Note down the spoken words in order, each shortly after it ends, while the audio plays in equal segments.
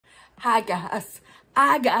Hi guys,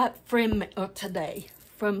 I got friend mail today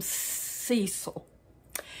from Cecil.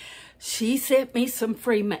 She sent me some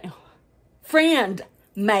friend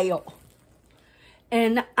mail.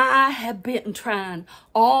 And I have been trying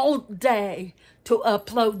all day to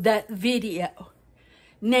upload that video.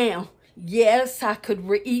 Now, yes, I could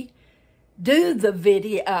redo the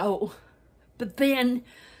video, but then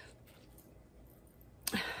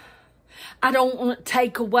I don't want to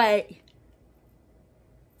take away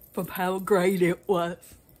from how great it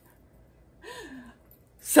was.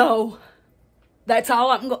 So, that's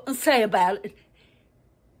all I'm going to say about it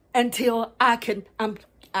until I can, I'm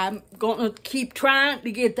going to keep trying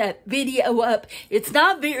to get that video up. It's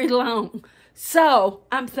not very long. So,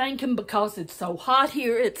 I'm thinking because it's so hot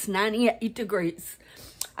here, it's 98 degrees.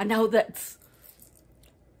 I know that's,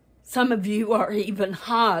 some of you are even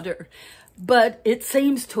hotter, but it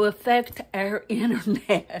seems to affect our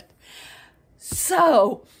internet.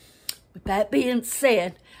 So, with that being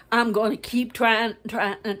said, I'm going to keep trying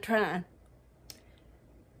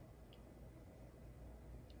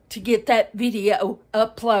to get that video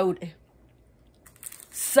uploaded.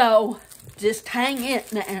 So, just hang in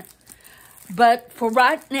there. But for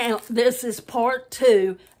right now, this is part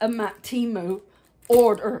 2 of my Temu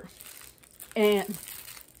order. And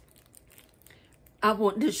I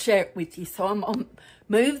wanted to share it with you. So, I'm going to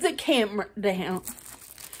move the camera down.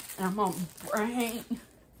 And I'm going to bring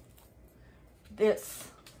this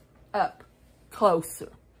up closer.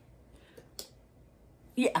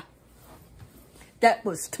 Yeah. That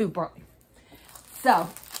was too bright. So,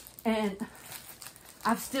 and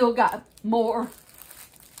I've still got more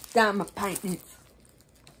diamond paintings.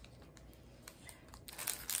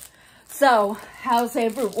 So, how's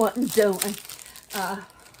everyone doing?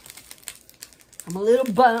 I'm a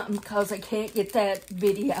little bummed because I can't get that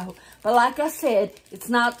video. But like I said, it's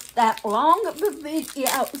not that long of a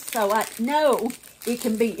video, so I know it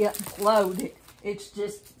can be uploaded. It's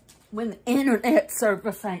just when the internet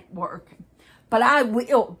service ain't working. But I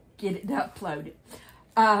will get it uploaded.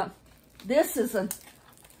 This is a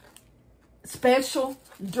special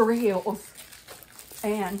drills.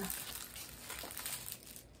 And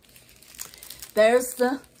there's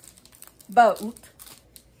the boat.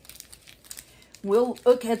 We'll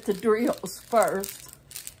look at the drills first.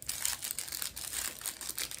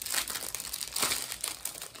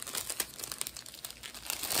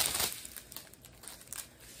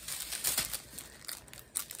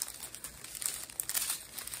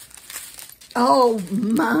 Oh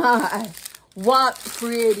my, what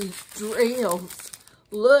pretty drills.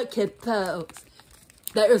 Look at those.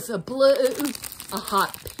 There's a blue, a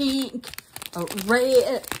hot pink, a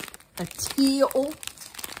red, a teal,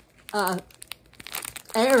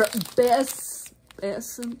 Arabescent.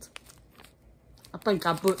 I think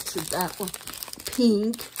I butchered that one.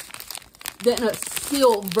 Pink. Then a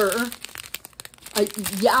silver, a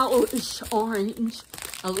yellowish orange,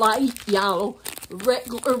 a light yellow,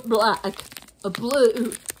 regular black, a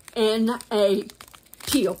blue, and a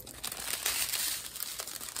teal.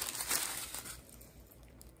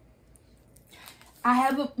 I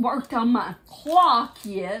haven't worked on my clock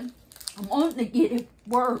yet. I'm wanting to get it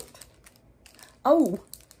worked. Oh,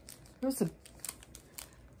 there's a...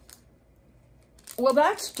 Well,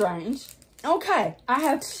 that's strange. Okay, I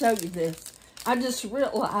have to show you this. I just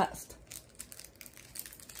realized.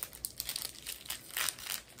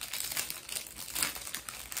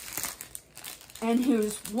 And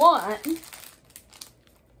here's one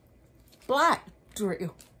black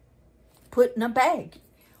drill put in a bag.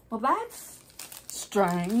 Well, that's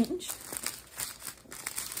strange.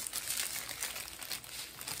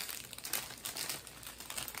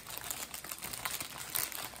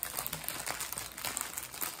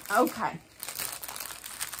 Okay.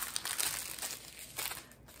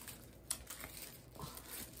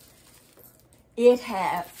 It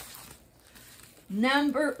has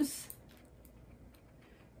numbers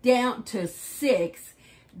down to 6,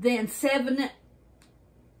 then 7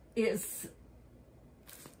 is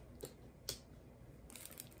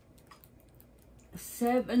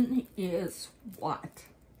what?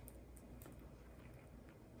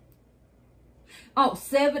 Oh,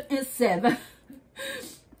 7 is 7.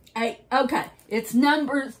 8, okay, it's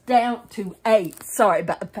numbers down to 8. Sorry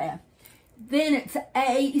about that. Then it's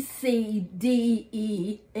A, C, D,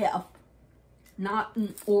 E, F. Not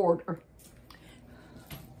in order.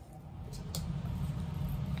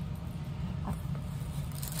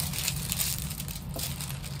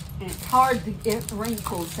 And it's hard to get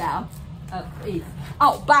wrinkles out of these.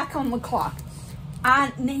 Oh, back on the clock.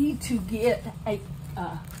 I need to get a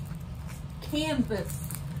canvas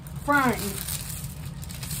frame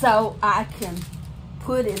so I can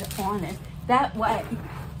put it on it. That way,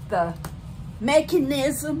 the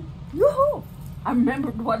mechanism, woohoo, I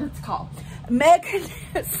remembered what it's called.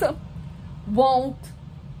 Mechanism won't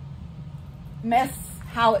mess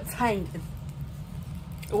how it's hanging.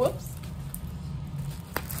 Whoops.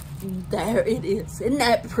 There it is. Isn't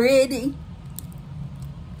that pretty?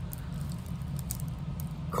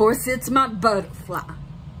 Of course, it's my butterfly.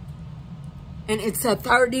 And it's a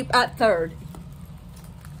 30 by 30.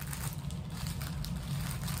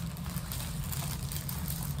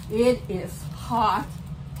 It is hot,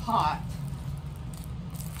 hot.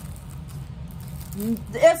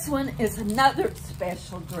 This one is another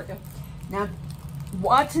special drill. Now,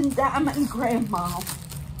 watching Diamond Grandma,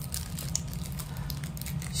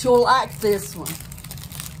 she'll like this one.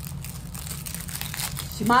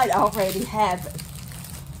 She might already have it.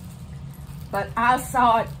 But I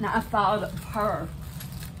saw it and I thought of her.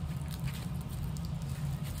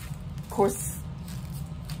 Of course,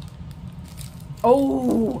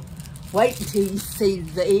 oh, wait until you see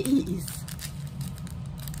these.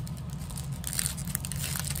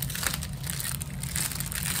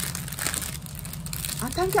 I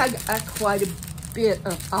think I got quite a bit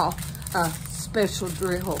of special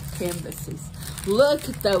drill canvases. Look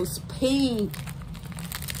at those pink.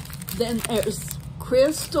 Then there's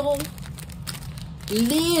crystal,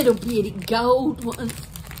 little bitty gold ones,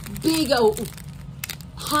 big old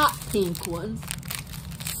hot pink ones,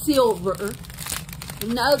 silver,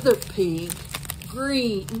 another pink,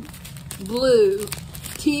 green, blue,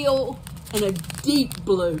 teal, and a deep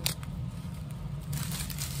blue.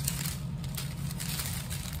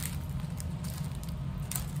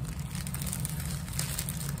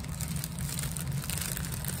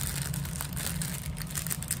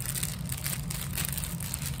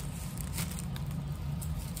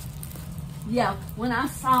 Yeah, when I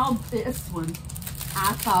saw this one,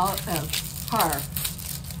 I thought of her.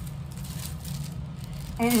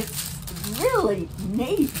 And it's really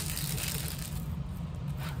neat.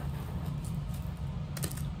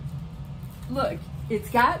 Look, it's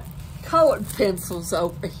got colored pencils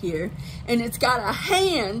over here, and it's got a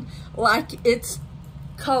hand like it's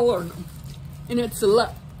coloring them. And it's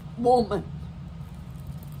a woman.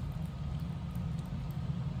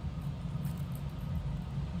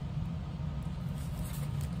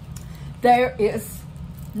 There is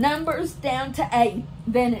numbers down to 8,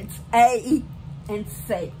 then it's A and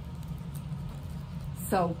C.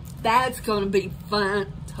 So that's going to be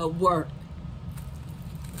fun to work.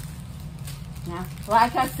 Now,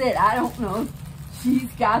 like I said, I don't know if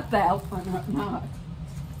she's got that one or not.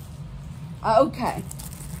 Okay.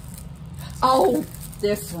 Oh,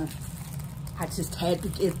 this one. I just had to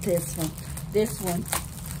get this one. This one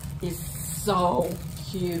is so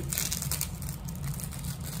cute.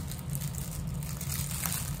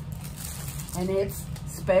 And it's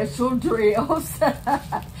special drills.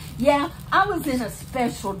 Yeah, I was in a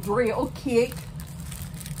special drill kick.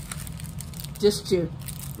 Just your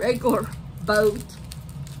regular boat.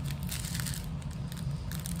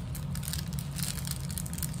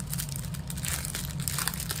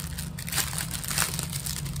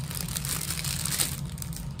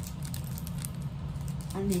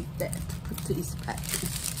 I need that to put these back in.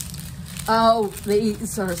 Oh,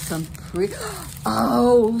 these are some pretty.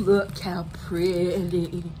 Oh, look how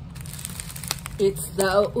pretty. It's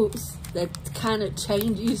those that kind of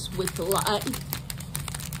changes with the light.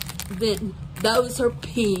 Then those are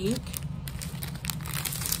pink.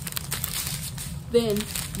 Then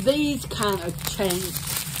these kind of change.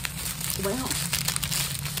 Well,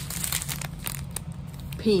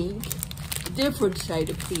 pink, different shade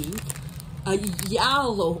of pink, a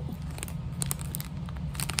yellow.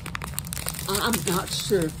 I'm not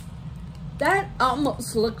sure. That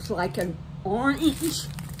almost looks like an orange.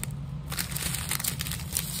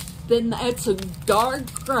 Then that's a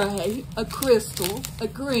dark gray, a crystal, a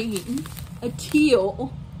green, a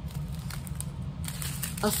teal,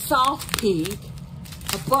 a soft pink,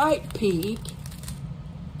 a bright pink,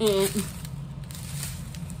 and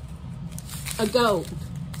a gold.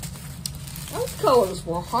 Those colors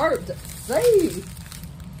were hard to see.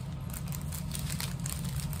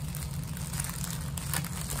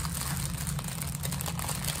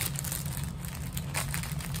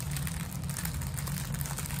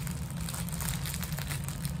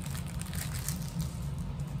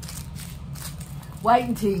 Wait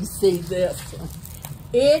until you see this one.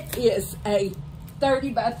 It is a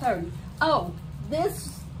 30 by 30. Oh,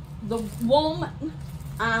 the woman,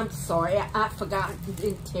 I'm sorry, I forgot,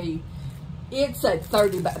 didn't tell you. It's a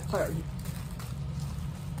 30 by 30.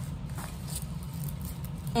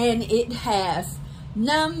 And it has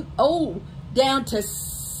down to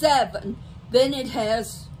 7 Then it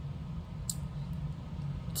has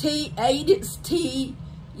T, 8 is T,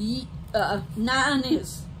 9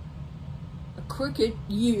 is a crooked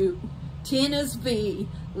U, 10 is V,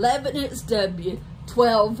 11 is W,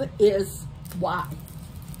 12 is Y.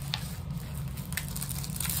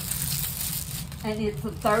 And it's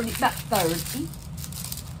a 30 by 30.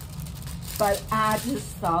 But I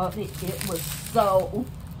just thought it was so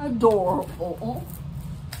adorable.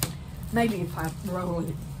 Maybe if I roll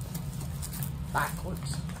it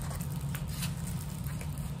backwards.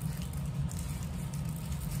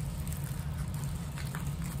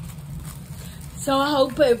 So I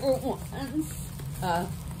hope everyone's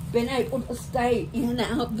been able to stay in and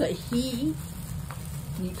out of the heat.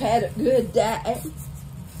 You've had a good day.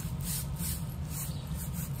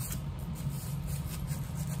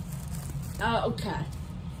 Okay.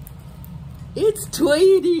 It's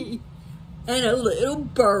Tweety and a little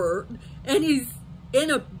bird, and she's in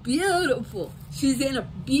a beautiful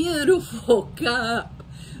cup.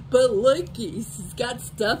 But looky, she's got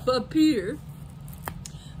stuff up here.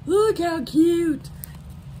 Look how cute.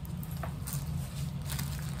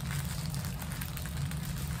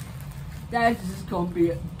 That's just gonna be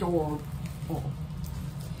adorable.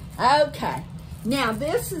 Okay, now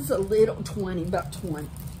this is a little 20 by 20.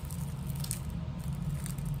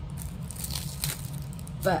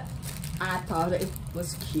 But I thought it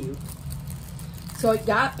was cute. So it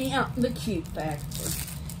got me out in the cute factor.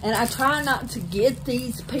 And I try not to get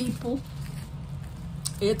these people.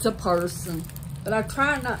 It's a person. But I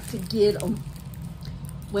try not to get them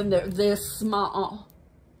when they're this small.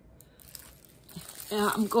 And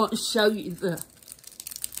I'm going to show you the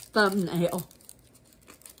thumbnail.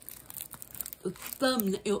 The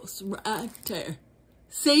thumbnail's right there.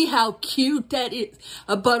 See how cute that is?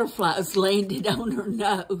 A butterfly's landed on her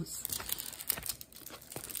nose.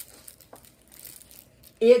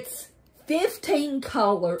 It's 15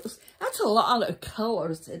 colors. That's a lot of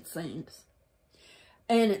colors, it seems.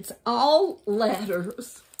 And it's all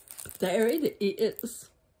letters. There it is.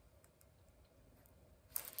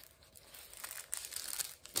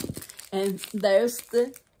 And there's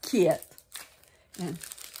the kit. And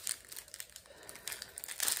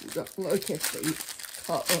look at these.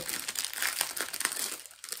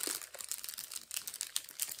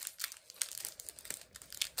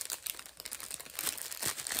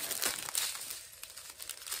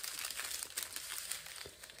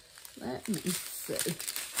 Let me see.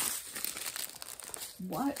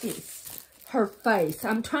 What is her face?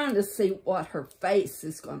 I'm trying to see what her face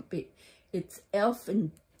is going to be. It's F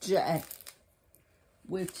and J,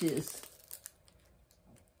 which is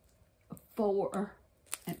 4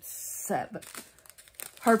 and 7.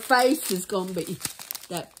 Her face is going to be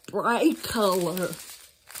that bright color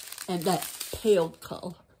and that pale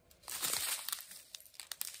color.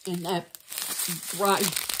 And that bright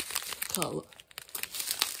color.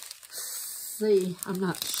 See, I'm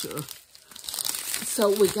not sure.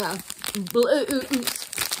 So we got blues,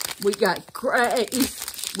 we got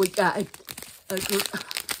grays, we got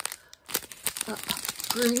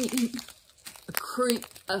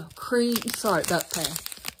cream, sorry about that,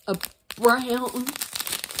 a brown,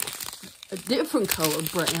 a different color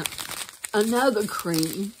brown, another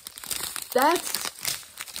cream, that's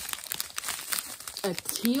a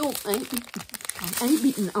teal,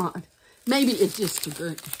 maybe not, maybe it's just a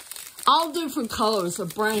green. All different colors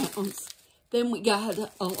of browns. Then we got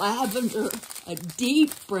a lavender, a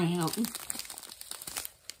deep brown,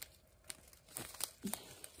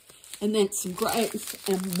 and then some grays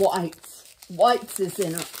and whites. Whites is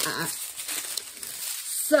in her eye.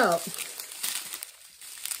 So,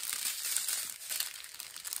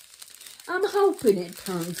 I'm hoping it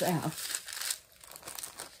turns out.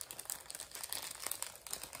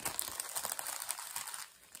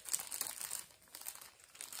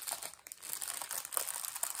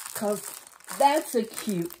 Because that's a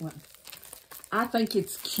cute one. I think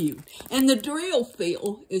it's cute. And the drill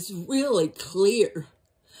feel is really clear.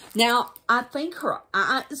 Now, I think her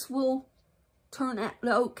eyes will turn out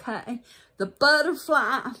okay. The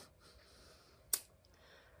butterfly,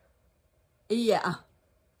 yeah,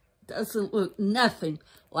 doesn't look nothing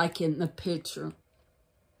like in the picture.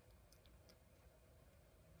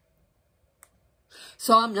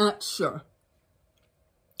 So I'm not sure.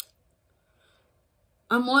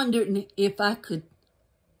 I'm wondering if I could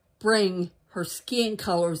bring her skin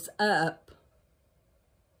colors up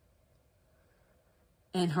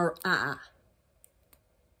and her eye.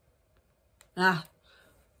 I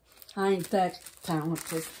ain't that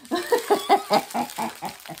talented.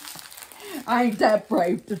 I ain't that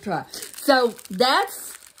brave to try. So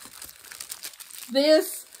that's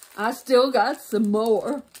this. I still got some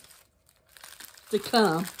more. to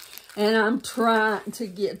come. And I'm trying to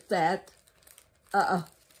get that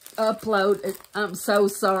uploaded. I'm so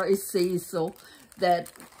sorry, Cecil,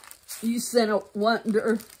 that you sent a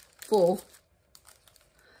wonderful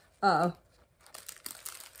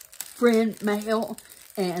friend mail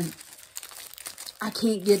and I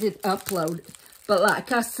can't get it uploaded. But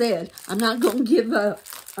like I said, I'm not going to give up.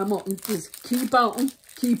 I'm going to just keep on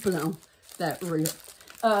keeping on that rip.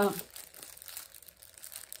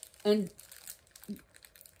 And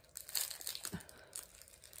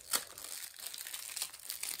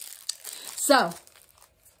so,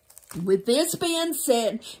 with this being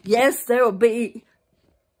said, yes, there will be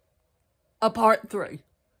a part 3.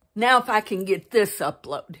 Now if I can get this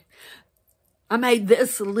uploaded. I made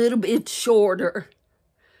this a little bit shorter.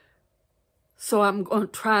 So I'm going to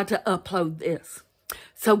try to upload this.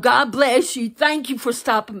 So God bless you. Thank you for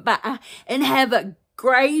stopping by. And have a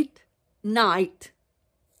great night.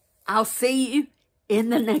 I'll see you in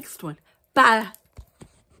the next one. Bye.